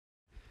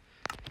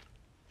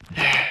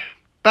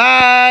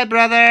Hi,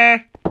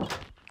 brother.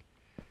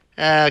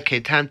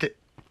 Okay, time to...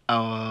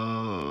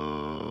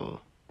 Oh.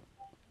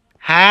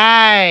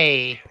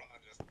 Hi.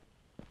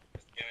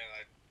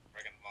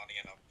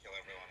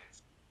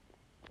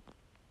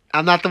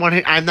 I'm not the one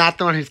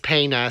who's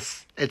paying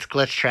us. It's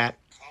Glitch Trap.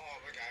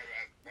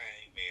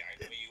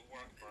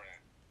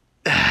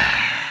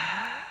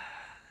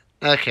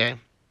 Okay.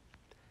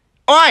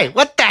 Oi,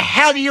 what the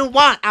hell do you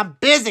want? I'm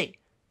busy.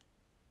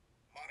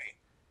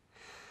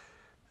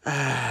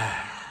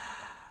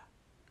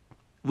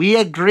 We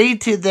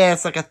agreed to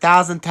this like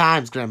 1,000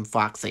 times, Grim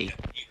Foxy. Do you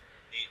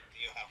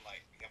have a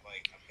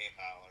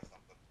PayPal or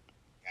something?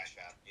 Cash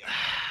App? Yeah.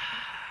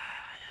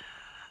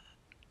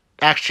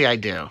 Actually, I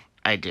do.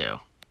 I do.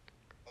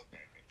 Okay.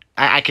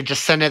 I can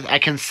just send it. I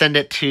can send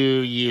it to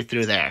you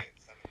through there.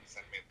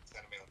 Send me the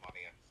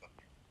money and stuff.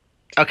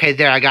 Okay,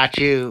 there. I got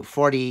you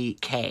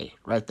 40K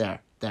right there.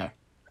 There.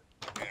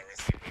 Okay, I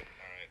received it.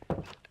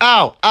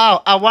 All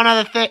right. Oh, one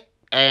other thing.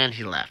 And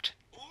he left.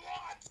 What?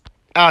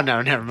 Oh,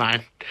 no, never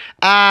mind.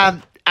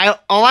 All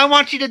I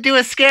want you to do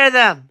is scare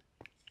them.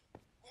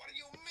 What do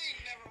you mean?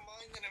 Never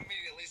mind. Then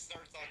immediately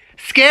start talking.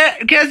 Scare,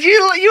 because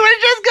you were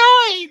just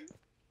going.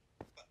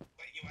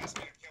 But you asked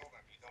me to kill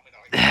them. You told me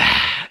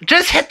to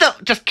Just hit them.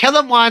 Just kill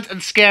them once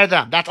and scare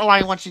them. That's all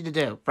I want you to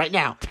do right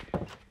now.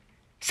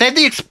 Save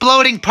the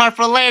exploding part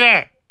for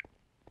later.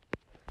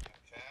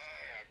 Okay.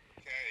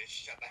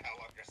 Shut the hell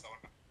up. You're so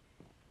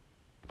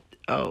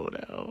Oh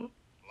no.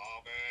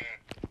 Love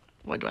it.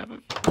 What do I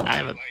have? I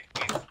have a. Like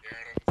being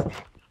scared and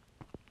stuff.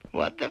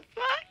 What the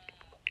fuck?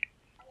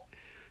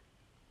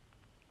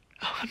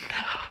 Oh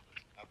no.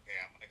 Okay,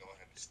 I'm gonna go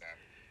ahead and stab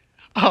you.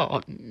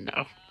 Oh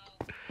no.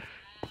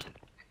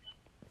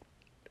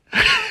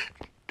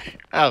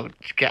 Oh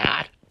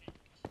god.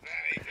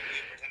 Nanny, can you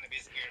pretend to be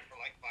scared for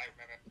like 5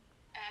 minutes?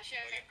 Sure.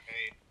 You'll get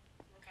paid.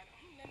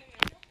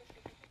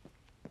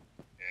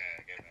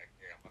 Yeah, get back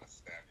here. I'm gonna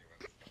stab you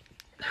and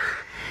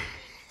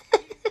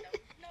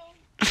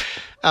stuff.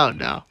 Oh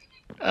no.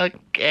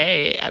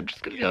 Okay, I'm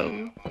just gonna go. I'm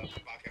gonna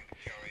fucking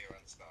kill you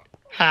and stuff.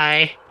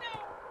 Hi.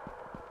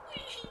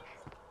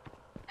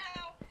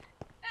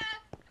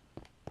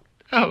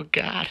 Oh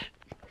god.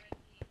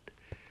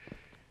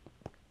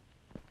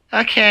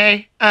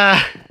 Okay.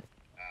 Pop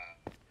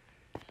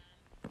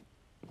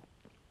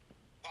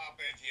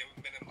it. You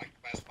haven't been in like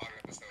the best part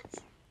episodes.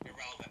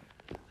 Irrelevant.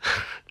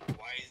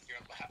 Why is your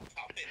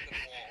laptop in the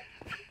wall?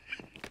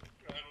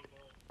 I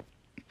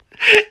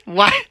don't know.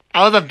 What?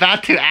 I was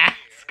about to ask.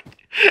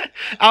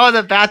 I was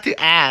about to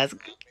ask.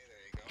 There you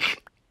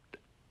go.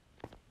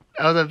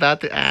 I was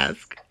about to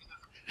ask.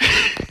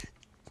 I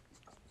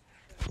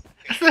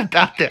was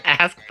about to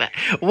ask that.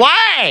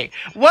 Why?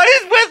 What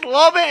is with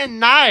Loba and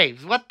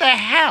knives? What the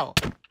hell?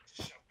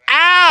 Shut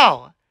that.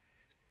 Ow!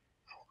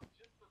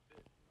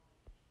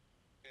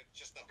 It's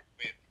just a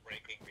bit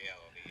breaking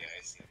reality. Yeah,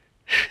 I see.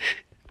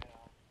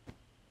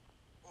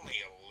 Only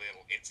a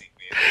little itsy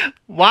bit.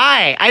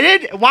 Why?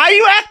 Why are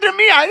you after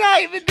me? I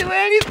didn't even do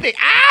anything.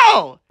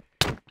 Ow!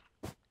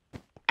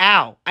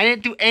 Ow. I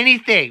didn't do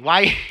anything.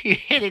 Why are you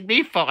hitting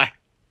me for?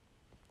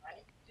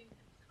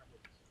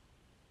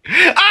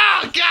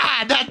 Oh,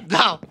 God!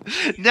 No.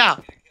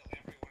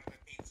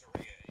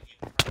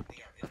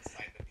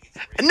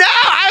 No,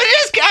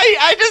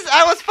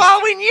 I was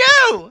following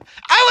you!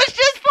 I was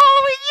just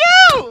following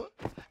you!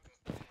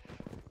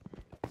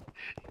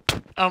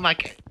 Oh my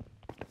god.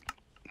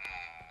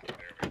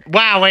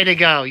 Wow, way to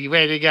go. You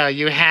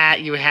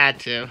had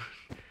to.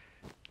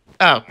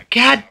 Oh,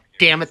 god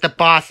damn it, the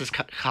boss is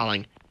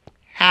calling.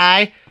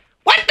 Hi.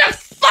 What the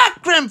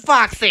fuck, Grim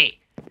Foxy?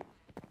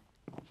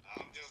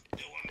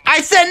 I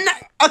said,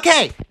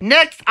 okay,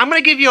 next, I'm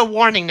gonna give you a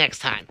warning next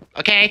time,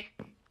 okay?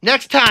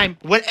 Next time,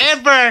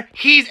 whenever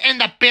he's in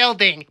the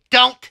building,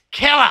 don't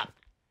kill him.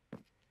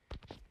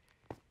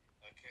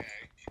 Okay.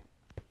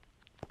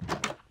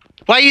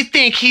 What do you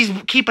think he's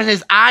keeping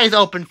his eyes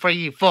open for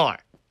you for? I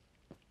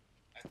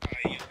thought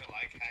you could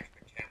like hack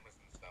the cameras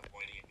and stuff.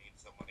 Why do you need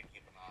someone to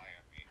keep an eye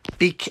on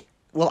me?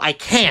 Well, I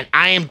can't.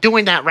 I am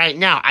doing that right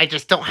now. I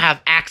just don't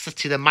have access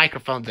to the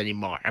microphones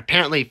anymore.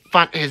 Apparently,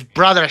 his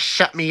brother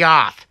shut me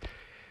off.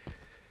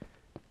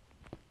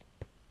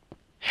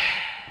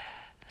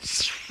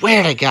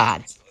 Swear to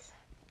God.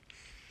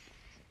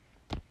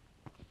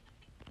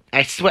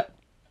 I swear.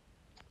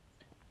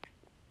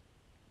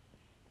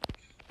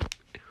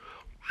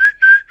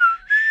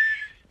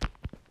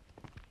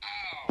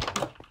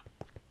 Ow!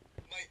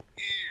 My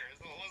ears.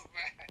 What was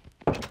that?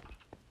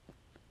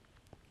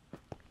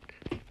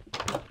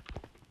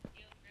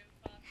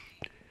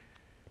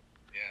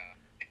 Yeah.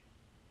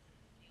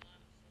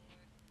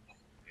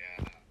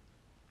 Yeah.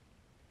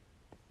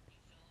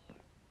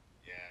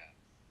 Yeah.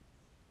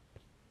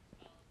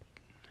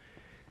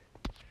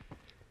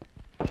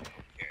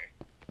 Okay.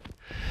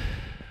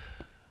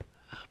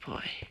 Oh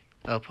boy.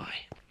 Oh boy.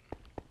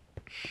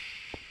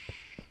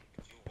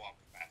 Could you walk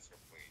faster,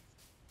 please?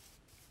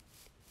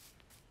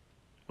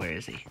 Where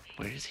is he?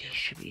 Where is he?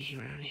 Should be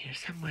around here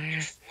somewhere.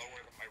 You're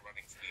slower than my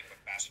running speed, but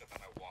faster than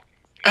my walking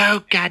speed.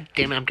 Oh, god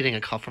damn it. I'm getting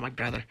a call from my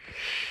brother.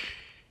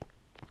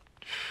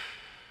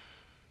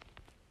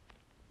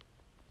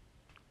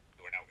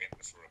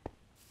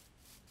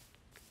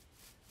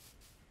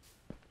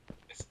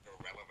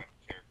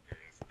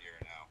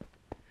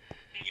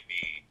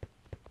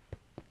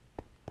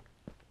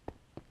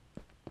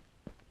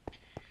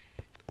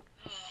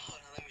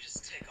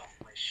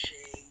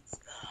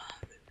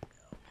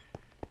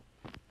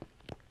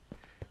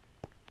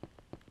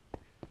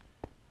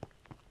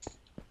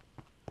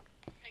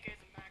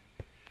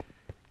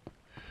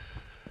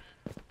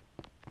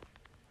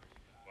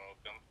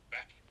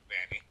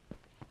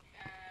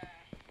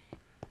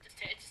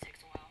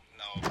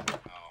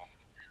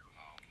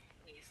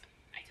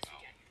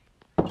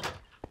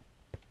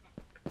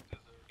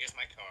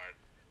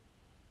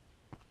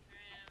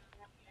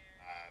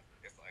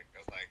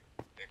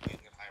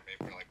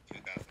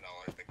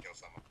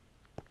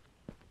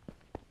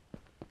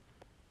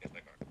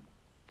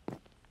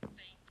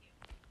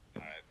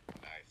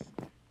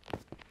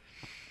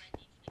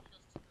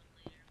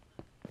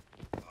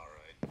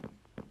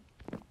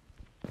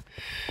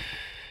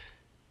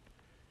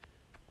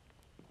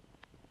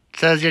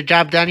 So is your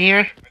job done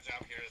here? My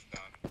job here is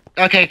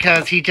done. Okay,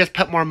 because he just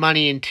put more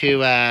money into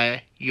your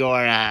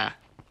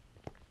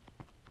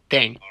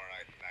thing.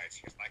 Alright, nice.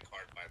 Here's my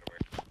card, by the way.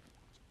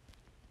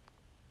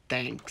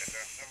 Thanks.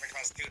 It only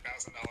costs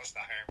 $2,000 to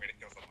hire me to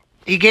kill someone.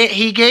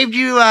 He gave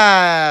you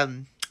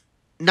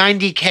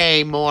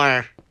 90K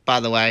more, by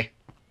the way.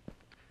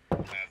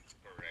 That's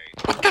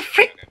great. What the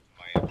frick?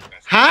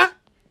 Huh?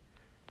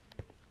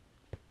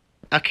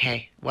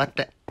 Okay, what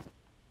the?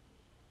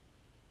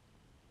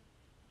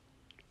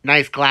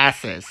 Nice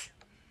glasses.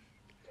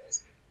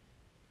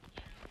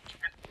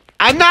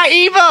 I'm not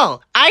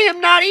evil! I am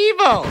not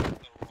evil!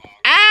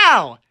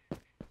 Ow!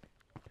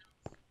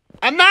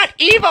 I'm not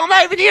evil! I'm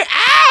not even here!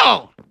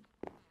 Ow!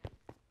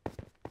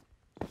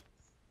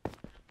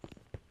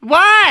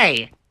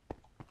 Why?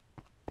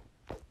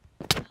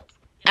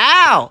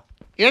 Ow!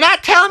 You're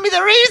not telling me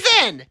the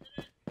reason!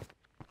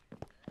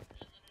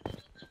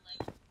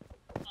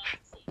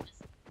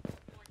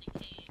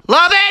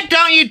 Love it!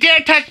 Don't you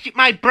dare touch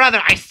my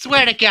brother! I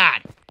swear to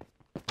God!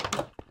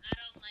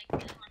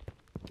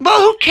 Well,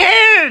 who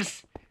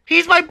cares?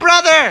 He's my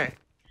brother!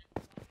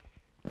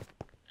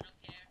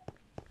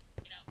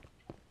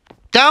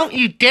 Don't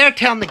you dare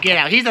tell him to get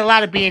out. He's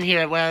allowed to be in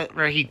here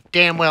where he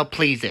damn well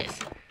pleases.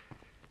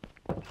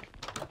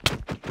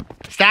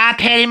 Stop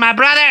hitting my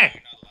brother!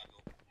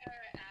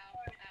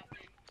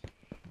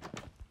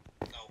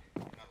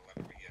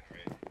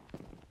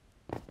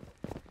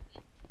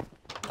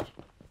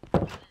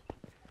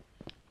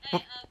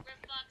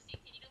 Foxy,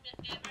 can you do me a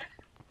favor?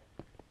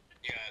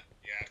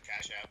 Yeah,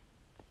 cash app.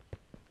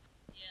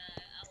 Yeah,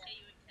 I'll pay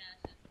you in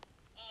cash.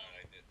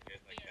 Alright,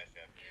 here's my cash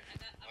app.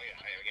 Oh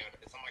yeah,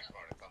 it's on my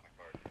card, it's on my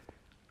card.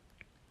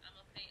 I'm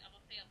gonna pay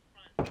up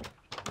front.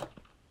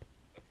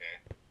 Okay.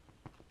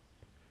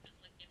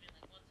 Just give me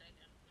 1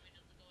 second. Let me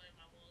just go in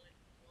my wallet.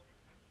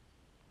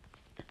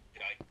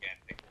 I can't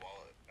take a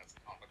wallet. That's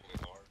comically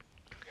large.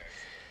 Okay.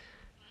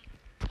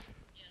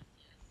 Yes.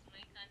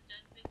 My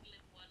gigantic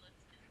lip wallet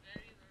is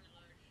very, very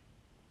large.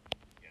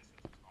 Yes,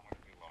 it's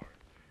comically large.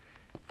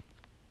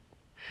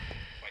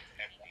 Quite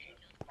hefty,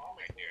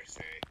 I dare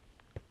say.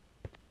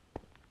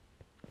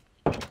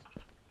 What?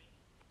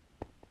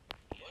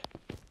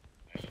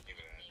 I should give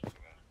it a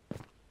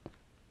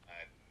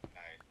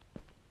nice.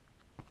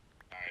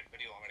 Alright, what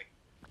do you want me to...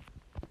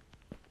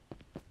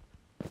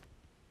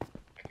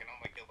 I can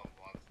only kill them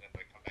once, and if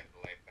I come back to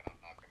life, then I'm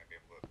not gonna be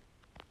able to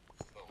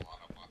still a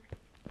lot of money.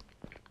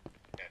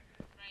 Okay.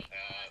 Right.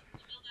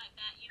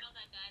 You know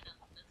that guy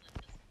that's like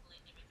just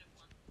immigrant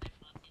one type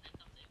Foxy that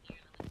comes in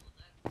here and all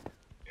that?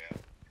 Yeah.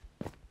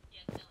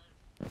 Yeah, kill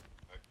him.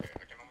 Okay,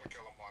 I can only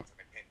kill him once,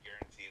 and I can't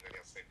guarantee that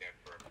he'll stay dead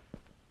forever.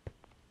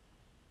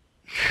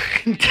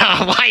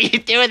 Tom, why are you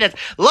doing this?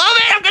 Love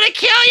it! I'm gonna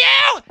kill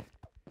you!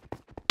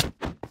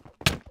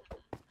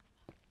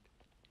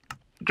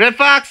 Good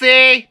Foxy!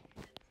 Thank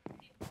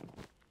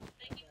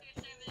you for your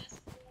service.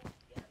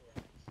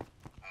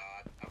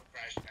 I'm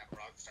crashing at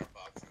Rockstar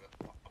Fox's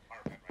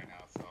apartment right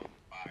now, so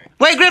bye.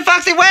 Wait, Grid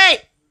Foxy,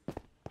 wait!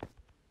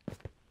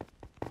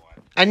 What?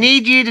 I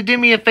need you to do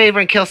me a favor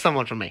and kill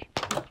someone for me.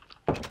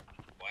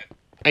 What?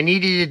 I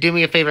need you to do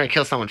me a favor and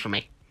kill someone for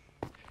me.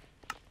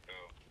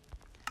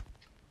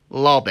 Who? A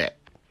little bit.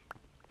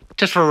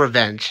 Just for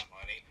revenge.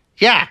 Money?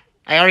 Yeah,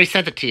 I already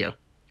sent it to you.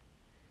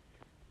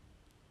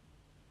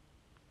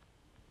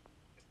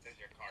 Is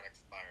your card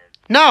expired?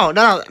 No,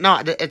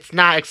 it's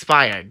not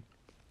expired.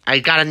 I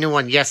got a new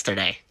one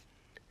yesterday.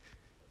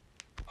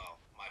 Oh,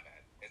 my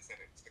bad. It said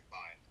it's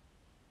declined.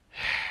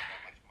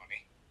 Not much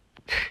money.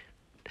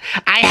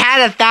 I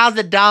had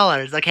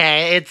 $1,000,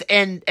 okay? It's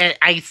in,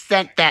 I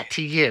sent that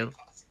to you. It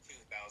costs $2,000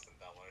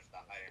 to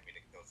hire me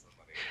to kill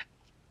somebody.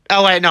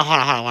 Oh, wait, no, hold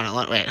on. I don't have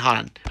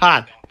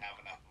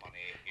enough money.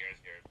 Here's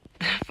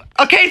yours.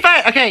 Okay,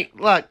 fine. Okay,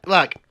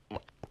 look.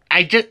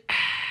 I just...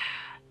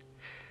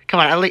 Come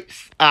on, at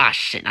least... Ah,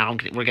 shit, now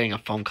we're getting a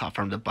phone call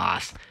from the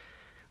boss.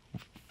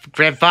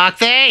 Grid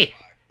Foxy!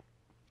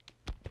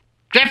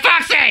 Grid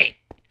Foxy! I don't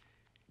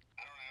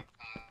have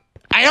time.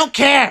 I don't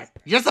care!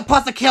 You're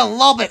supposed to kill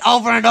Lobit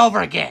over and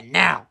over again,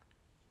 now.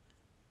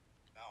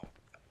 No.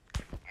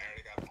 I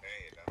already got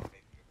paid. I don't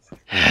need to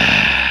do this.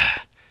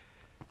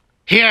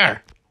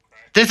 Here!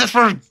 This is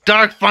for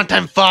Dark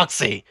Funtime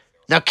Foxy.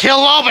 Now kill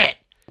Lobit!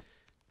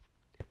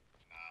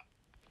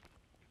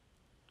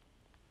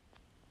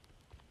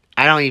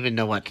 I don't even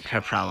know what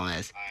her problem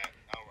is.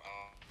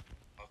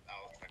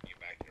 I'll send you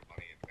back your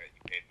money that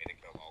you paid me to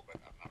kill all,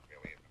 but I'm not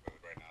really in the mood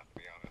right now, to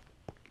be honest.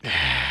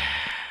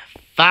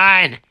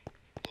 Fine.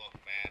 Look,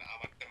 man,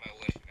 I'm a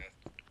demolitionist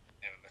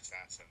and an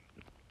assassin.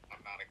 I'm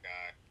not a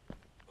guy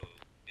who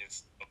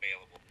is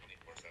available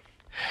 24/7.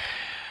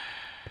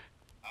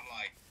 I'm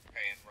like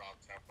paying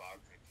Rockstar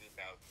Foxy $2,000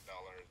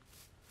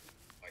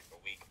 like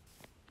a week.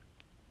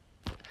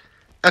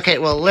 Okay,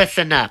 well,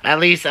 listen up. At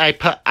least I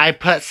put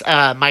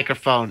a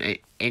microphone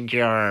in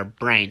your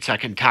brain so I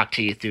can talk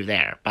to you through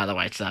there, by the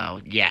way, so,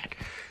 yeah.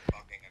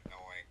 Fucking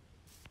annoying.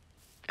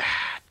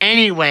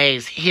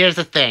 Anyways, here's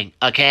the thing,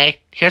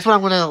 okay? Here's what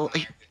I'm I gonna... have to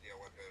deal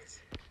with this.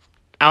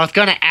 I was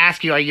gonna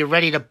ask you, are you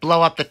ready to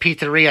blow up the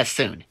pizzeria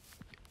soon?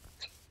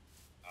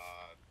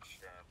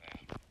 Sure, man.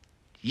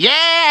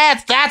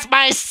 Yes, that's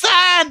my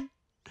son!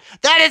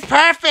 That is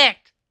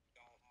perfect!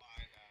 Don't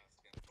mind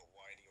asking, but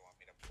why do you want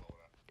me to blow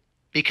it up?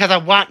 Because I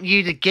want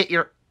you to get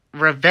your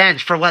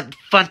revenge for what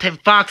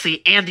Funtime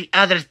Foxy and the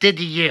others did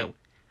to you.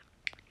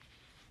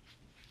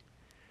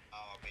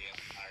 I'll be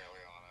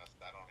entirely honest,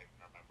 I don't even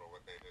remember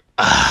what they did.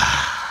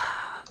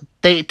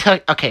 They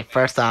took... Okay,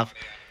 first off...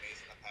 Many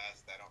enemies in the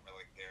past, I don't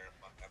really care if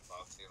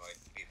Foxy, like,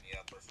 beat me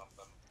up or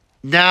something.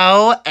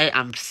 No,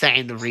 I'm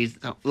saying the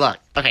reason... Look,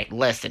 okay,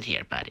 listen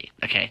here, buddy,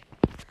 okay?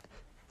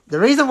 The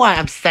reason why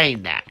I'm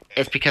saying that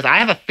is because I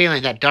have a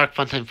feeling that Dark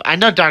Funtime... I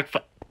know Dark...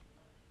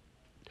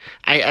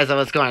 as I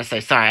was going to say,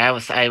 sorry, I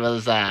was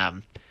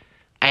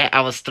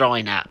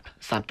throwing up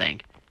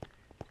something.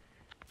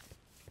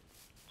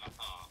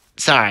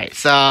 Sorry,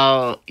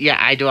 so, yeah,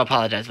 I do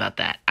apologize about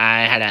that.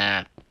 I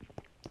had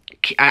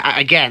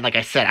again, like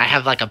I said, I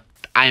have like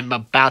I'm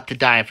about to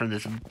die from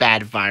this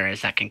bad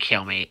virus that can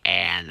kill me,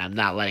 and I'm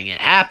not letting it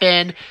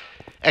happen,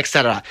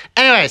 etc.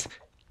 Anyways,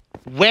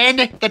 when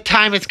the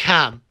time has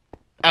come,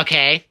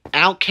 okay, I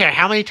don't care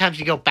how many times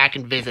you go back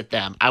and visit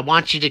them, I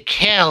want you to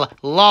kill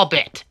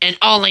Lolbit, and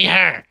only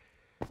her.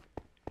 I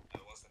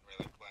wasn't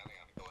really planning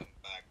on going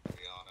back, to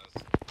be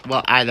honest.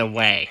 Well, either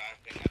way.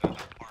 Crafting at an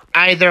apartment.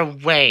 Either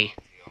way.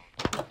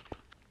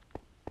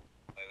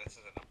 Like, this is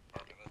an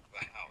apartment, this is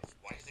a house.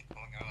 Why is it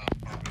calling it an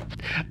apartment?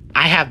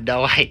 I have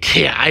no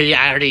idea. I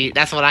already...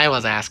 That's what I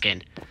was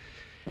asking.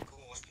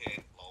 Cool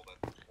shit,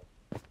 Lolbit.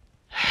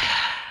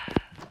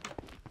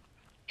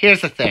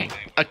 Here's the thing.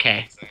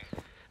 Okay.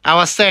 I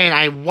was saying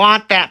I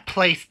want that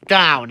place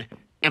down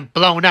and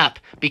blown up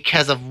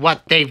because of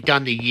what they've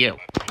done to you.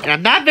 And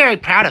I'm not very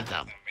proud of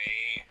them. To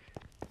me,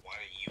 why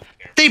do you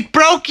care? They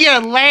broke your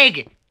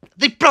leg!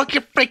 They broke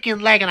your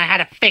freaking leg and I had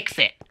to fix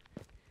it.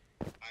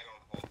 I don't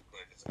hold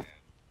grudges, man.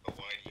 But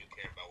why do you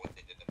care about what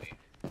they did to me?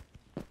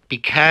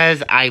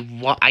 Because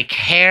I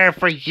care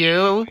for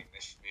you. Like,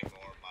 this should be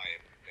more my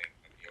thing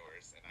than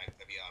yours. And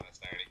to be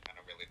honest, I already kind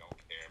of really don't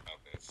care about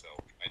this, so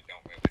I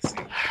don't really see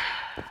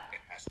why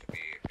it has to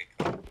be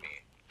because of me.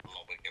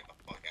 Lolbit, get the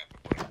fuck out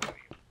before I kill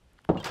you.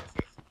 What is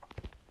this?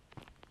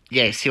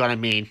 Yeah, you see what I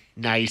mean?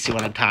 Now you see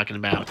what I'm talking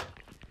about.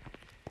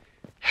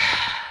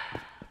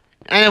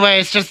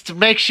 Anyways, just to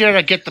make sure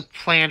to get the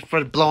plan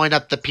for blowing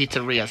up the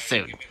pizzeria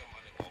soon. Give me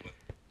the money, Lolbit.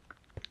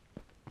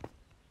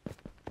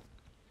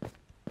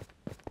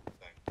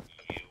 Thank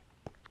you.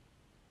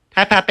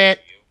 Hi,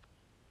 Puppet. You.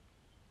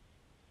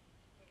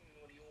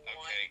 What do you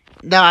want?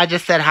 Okay. No, I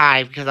just said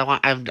hi because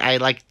I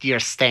like your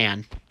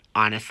stand,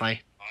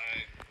 honestly.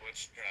 Alright,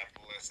 Witchcraft,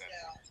 listen.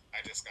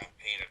 I just got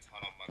paid a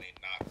ton of money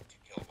not to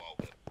kill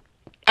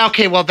Lolbit.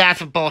 Okay, well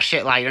that's a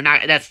bullshit lie.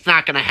 That's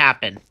not gonna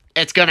happen.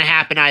 It's gonna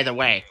happen either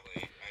way.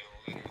 I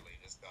literally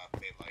just got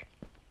paid like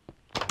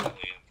millions.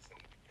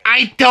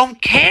 I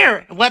don't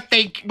care what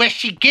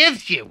she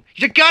gives you.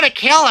 You're gonna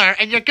kill her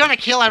and you're gonna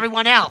kill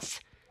everyone else.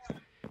 No.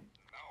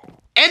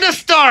 End of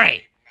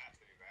story. Not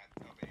to do that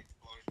until the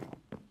explosion.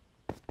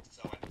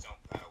 So I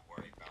don't gotta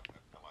worry about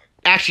that for like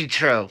Actually, a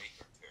true. week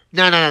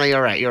or two.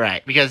 No, you're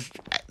right. Because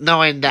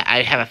knowing that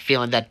I have a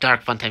feeling that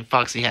Dark Funtime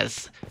Foxy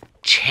has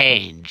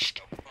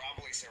changed. They'll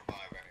probably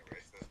survive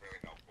anyways. There's really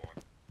no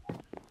point.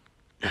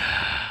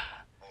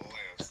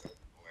 Listen.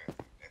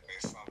 If they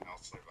somehow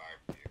survive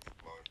the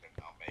explosion,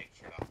 I'll make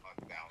sure to hunt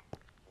down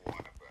one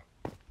of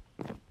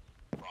them.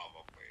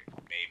 Probably.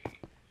 Maybe.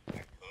 I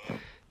could.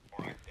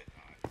 Or I could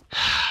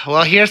not.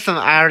 Well,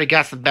 I already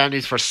got some bad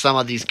news for some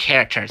of these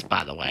characters,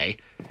 by the way.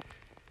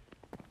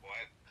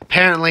 What?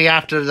 Apparently,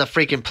 after the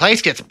freaking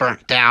place gets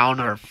burnt down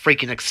or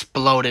freaking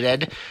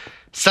exploded,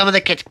 some of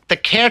the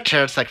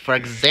characters, like for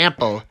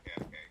example,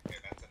 Okay,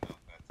 that's enough.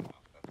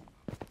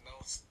 No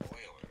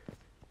spoilers.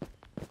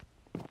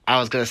 I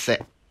was gonna say,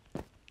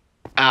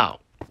 oh,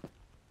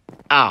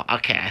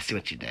 okay, I see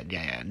what you did.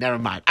 Yeah, never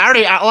mind.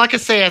 All I can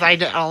say is I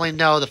only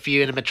know the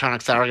few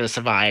animatronics that are gonna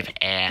survive,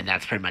 and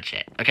that's pretty much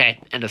it. Okay,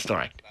 end of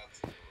story.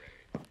 That's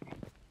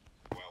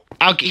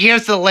well.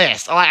 Here's the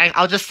list.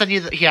 I'll just send you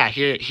the. Yeah,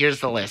 here's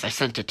the list. I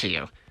sent it to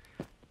you.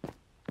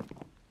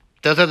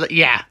 Those are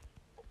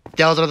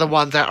the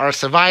ones that are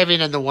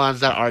surviving and the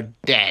ones that are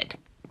dead.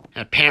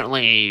 And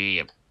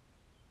apparently,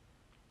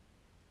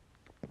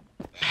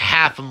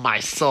 half of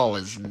my soul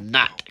is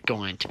not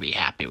going to be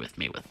happy with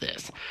me with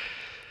this.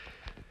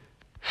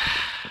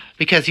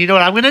 Because you know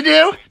what I'm gonna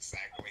do?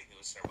 Exactly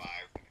who survives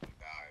and who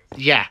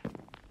dies. Yeah.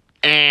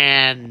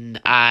 And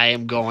I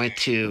am going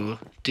to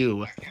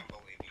do. I can't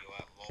believe you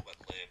let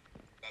Lolbit live.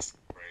 That's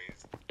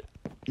crazy.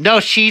 No,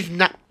 she's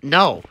not.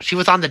 No, she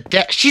was on the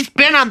death. She's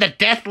been on the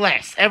death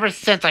list ever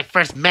since I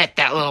first met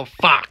that little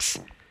fox.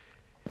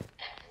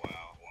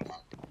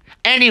 Wow.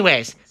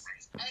 Anyways,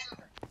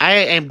 I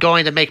am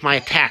going to make my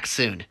attack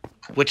soon,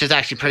 which is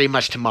actually pretty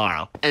much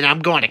tomorrow, and I'm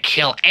going to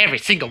kill every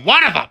single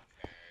one of them.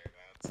 Okay,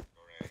 that's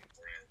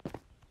great.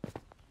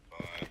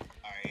 But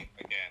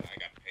I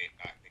got paid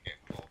not to get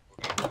involved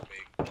with that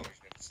big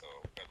explosion, so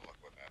good luck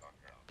with that on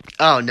your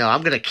own. Oh no,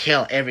 I'm gonna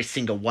kill every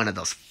single one of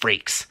those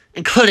freaks.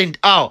 Including,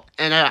 oh,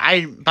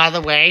 and by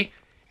the way,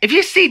 if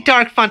you see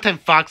Dark Funtime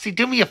Foxy,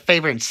 do me a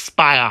favor and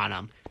spy on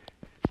him.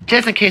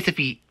 Just in case if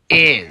he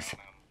is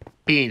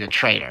being a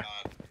traitor.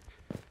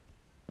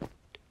 Yeah,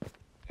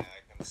 I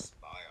can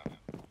spy on him.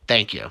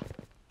 Thank you. Like,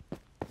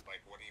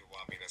 what do you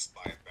want me to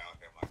spy about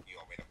him? Like, you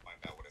want me to find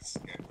out what his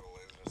schedule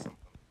is or something?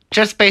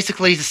 Just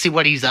basically to see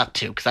what he's up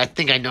to, because I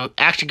think I know.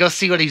 Actually, go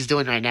see what he's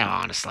doing right now,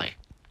 honestly.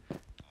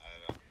 Okay.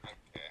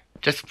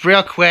 Just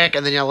real quick,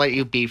 and then I'll let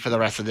you be for the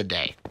rest of the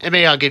day. And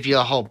maybe I'll give you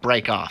a whole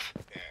break off.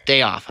 Okay.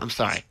 Day off, I'm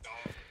sorry. Just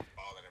don't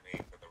bother me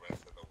for the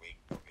rest of the week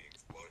till the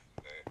explosion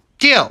day.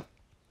 Deal!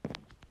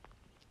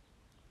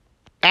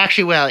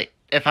 Actually, well,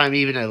 if I'm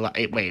even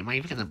wait, am I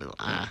even gonna be?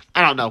 I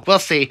don't know. We'll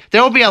see.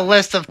 There will be a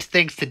list of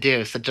things to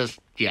do. So just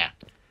yeah.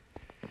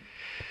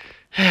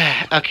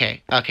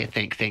 Okay.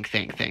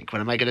 Think.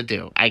 What am I gonna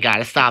do? I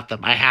gotta stop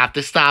them. I have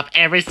to stop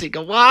every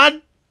single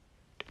one.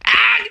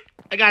 Ah!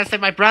 I gotta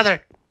save my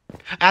brother.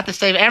 I have to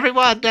save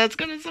everyone that's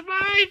gonna survive.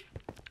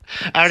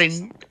 I already.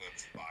 Some good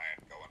spying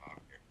going on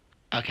here.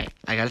 Okay,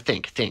 I gotta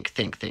think.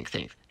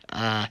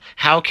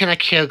 How can I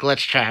kill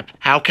Glitch Trap?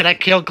 How can I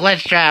kill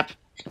Glitch Trap?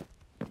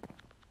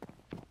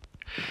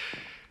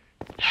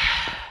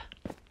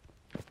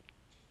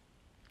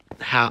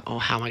 How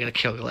am I gonna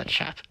kill Glitch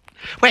Trap?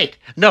 Wait,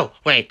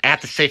 I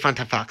have to save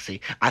Funtime Foxy.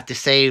 I have to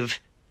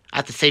save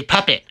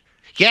Puppet.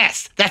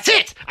 Yes, that's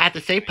it! I have to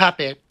save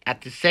Puppet. I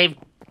have to save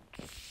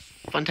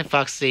Funtime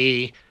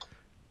Foxy.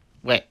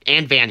 Wait,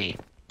 and Vanny.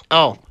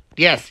 Oh,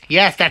 yes,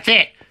 that's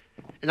it!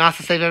 And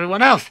also save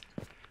everyone else.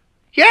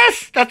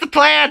 Yes, that's the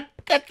plan!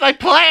 That's my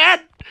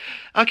plan!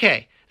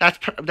 Okay,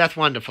 that's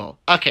wonderful.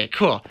 Okay,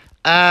 cool.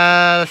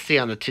 Let's see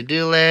on the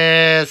to-do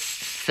list.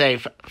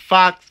 Save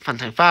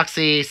Funtime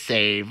Foxy,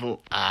 save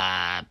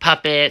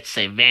Puppet,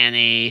 save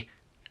Vanny,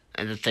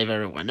 and then save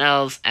everyone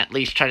else. At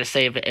least try to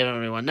save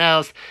everyone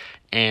else.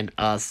 And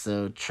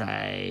also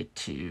try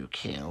to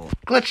kill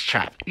Glitch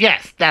Trap.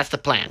 Yes, that's the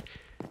plan.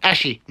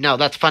 Actually, no,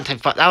 that's Funtime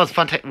Foxy. That was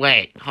Funtime.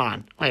 Wait, hold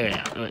on. Wait.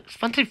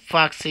 Funtime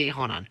Foxy,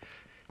 hold on.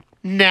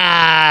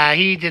 Nah,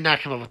 he did not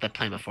come up with that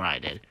plan before I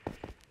did.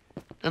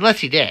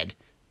 Unless he did.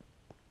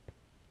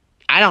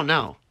 I don't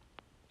know.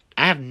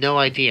 I have no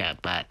idea,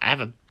 but I have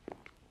a...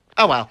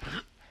 Oh, well.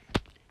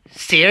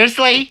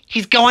 Seriously?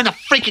 He's going to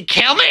freaking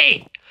kill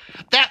me?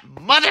 That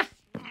mother...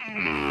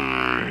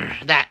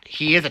 That...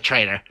 He is a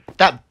traitor.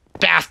 That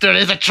bastard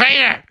is a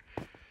traitor!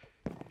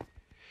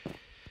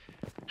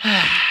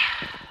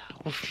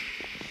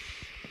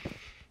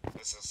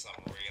 This is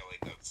some really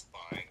good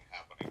spying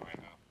happening right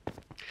now.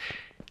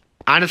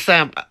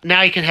 Honestly,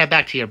 now you can head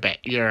back to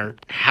your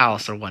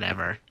house or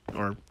whatever.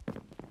 Or...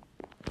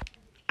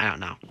 I don't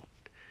know.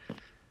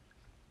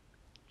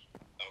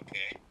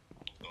 Okay.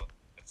 Well,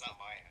 it's not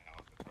my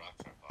house. It's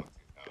Rockstar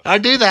Foxy's house. I'll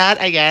do that,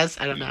 I guess.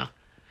 I don't know.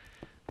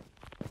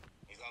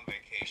 He's on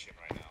vacation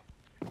right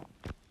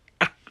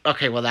now.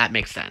 Okay, well, that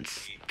makes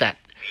sense. He That...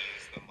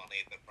 uses the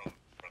money from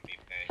me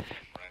paying him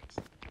rent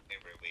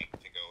every week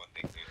to go on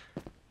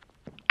vacation.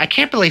 I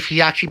can't believe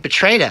he actually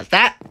betrayed us.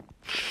 That...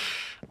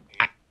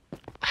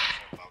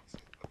 Foxy's in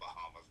the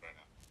Bahamas right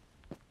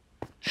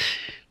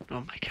now.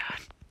 Oh my god.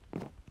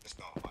 Just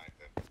don't mind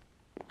him.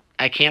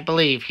 I can't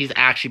believe he's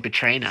actually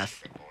betraying us.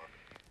 Before.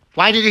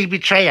 Why did he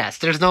betray us?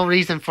 There's no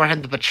reason for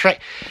him to betray...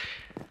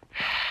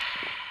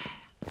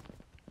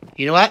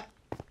 You know what?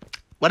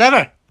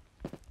 Whatever.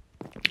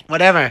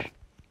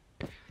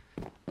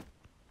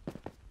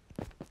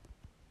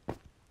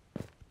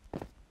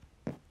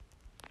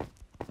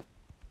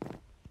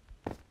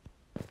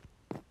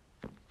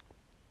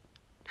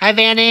 Hi,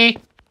 Vanny.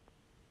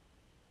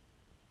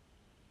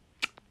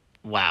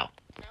 Wow.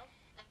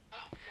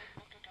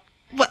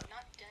 What?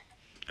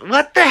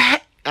 What the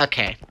heck?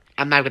 Okay,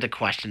 I'm not going to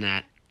question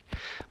that.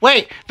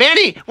 Wait,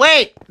 Vanny,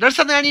 wait! There's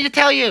something I need to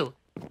tell you.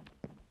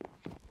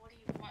 What do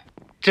you want?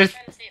 Just...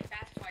 I'm trying to say it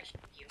fast before I shoot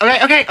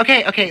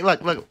you. Okay.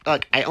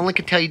 Look. I only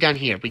can tell you down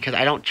here because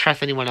I don't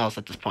trust anyone else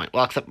at this point.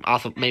 Well, except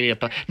also maybe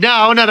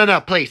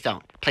No. Please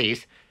don't.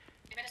 Please.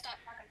 You better stop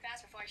talking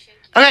fast before I shoot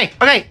you.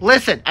 Okay.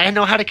 Listen. I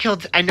know how to kill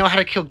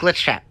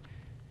Glitch Trap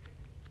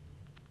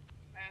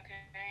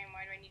Okay,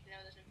 why do I need to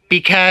know this information?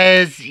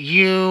 because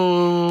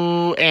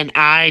you and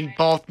I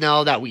both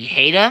know that we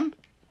hate him,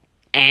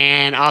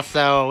 and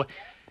also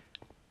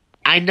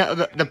I know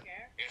the Okay.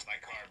 Here's my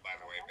card, by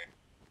the way, babe.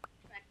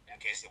 In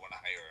case you want to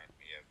hire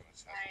me as an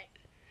assassin.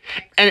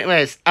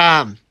 Anyways,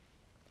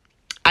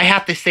 I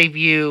have to save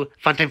you,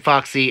 Funtime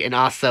Foxy, and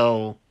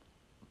also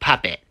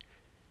Puppet.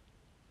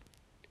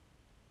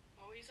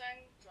 What were you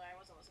saying? Sorry, I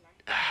wasn't listening.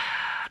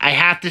 I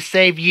have to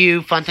save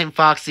you, Funtime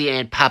Foxy,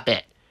 and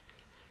Puppet.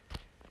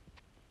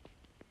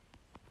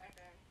 Okay.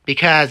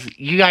 Because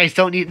you guys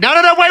don't need... No,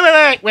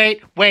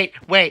 wait.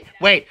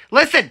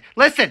 Listen.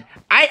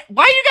 Why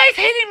are you guys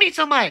hating me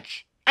so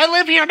much? I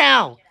live here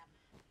now.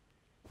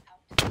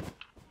 Out.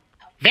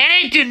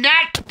 Vanny, do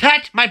not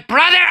touch my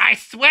brother, I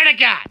swear to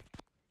God.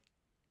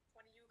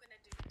 What are you gonna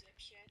do,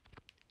 dipshit?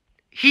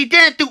 He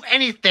didn't do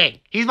anything.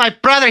 He's my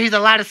brother, he's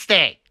allowed to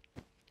stay.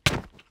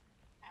 Out.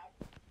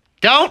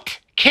 Don't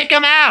kick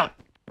him out.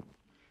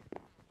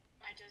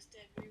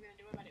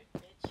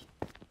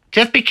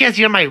 Just because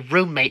you're my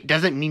roommate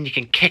doesn't mean you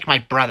can kick my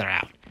brother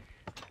out.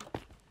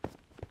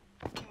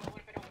 Well,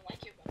 what if I don't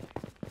like you, brother?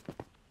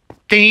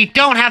 Then you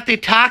don't have to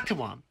talk to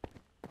him. Well,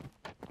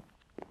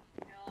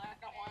 I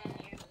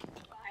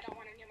don't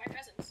want him near my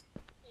presence.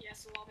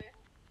 Yes, a little bit.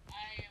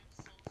 I am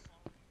so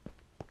sorry.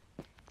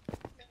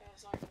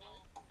 Sorry,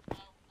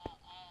 what?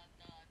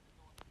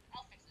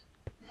 I'll fix it.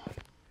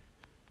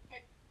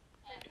 Wait,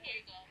 here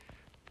you go.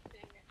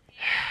 Dang it.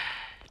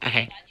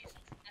 Okay. Got you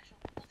some special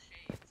cool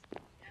shades.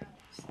 Yeah,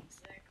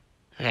 sick.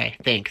 Okay,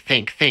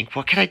 think.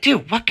 What can I do?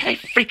 What can I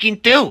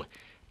freaking do?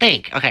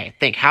 Think. Okay,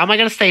 think. How am I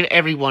gonna save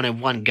everyone in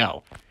one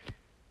go?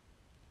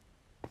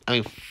 I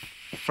mean,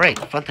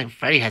 Fun thing,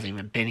 Freddy hasn't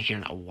even been here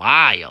in a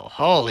while.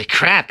 Holy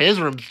crap, his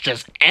room's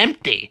just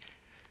empty.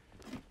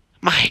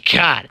 My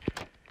god.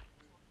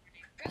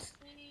 Dress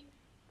cleaning.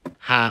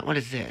 Huh? What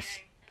is this?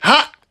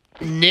 Huh?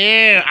 No,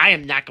 I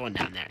am not going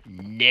down there.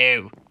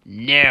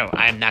 No,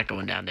 I am not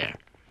going down there.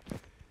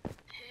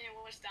 Hey,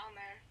 what's down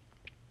there?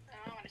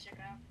 I want to check it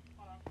out.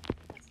 Hold on.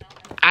 What's down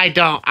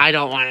there? I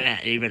don't want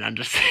to even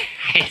understand.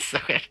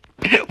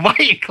 Why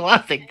are you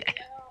closing that?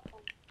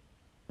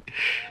 No.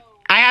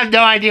 I have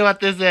no idea what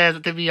this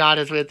is, to be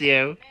honest with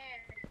you.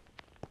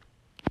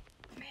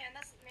 Man,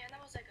 that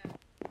was like a...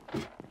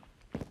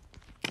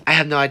 I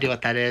have no idea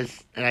what that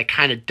is, and I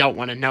kind of don't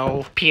want to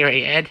know,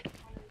 period.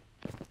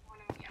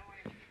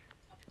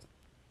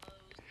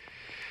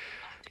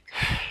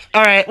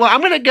 Alright, well,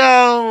 I'm gonna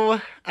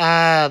go,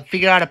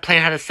 figure out a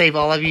plan how to save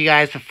all of you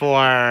guys before...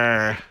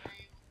 Hey,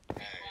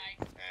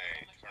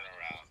 turn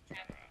around.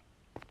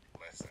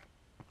 Listen,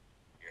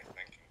 you're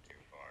thinking too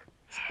hard.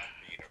 It's not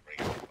for you to bring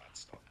up all that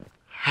stuff.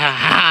 No!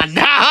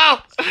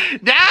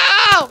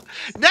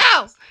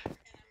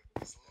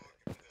 Just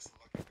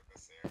look at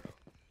this arrow.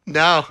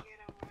 No!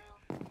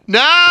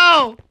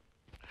 No!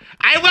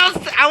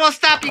 I will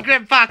stop you,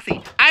 Grim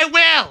Foxy! I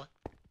will!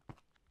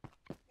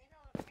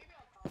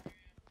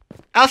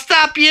 I'll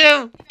stop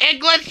you!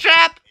 English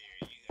trap!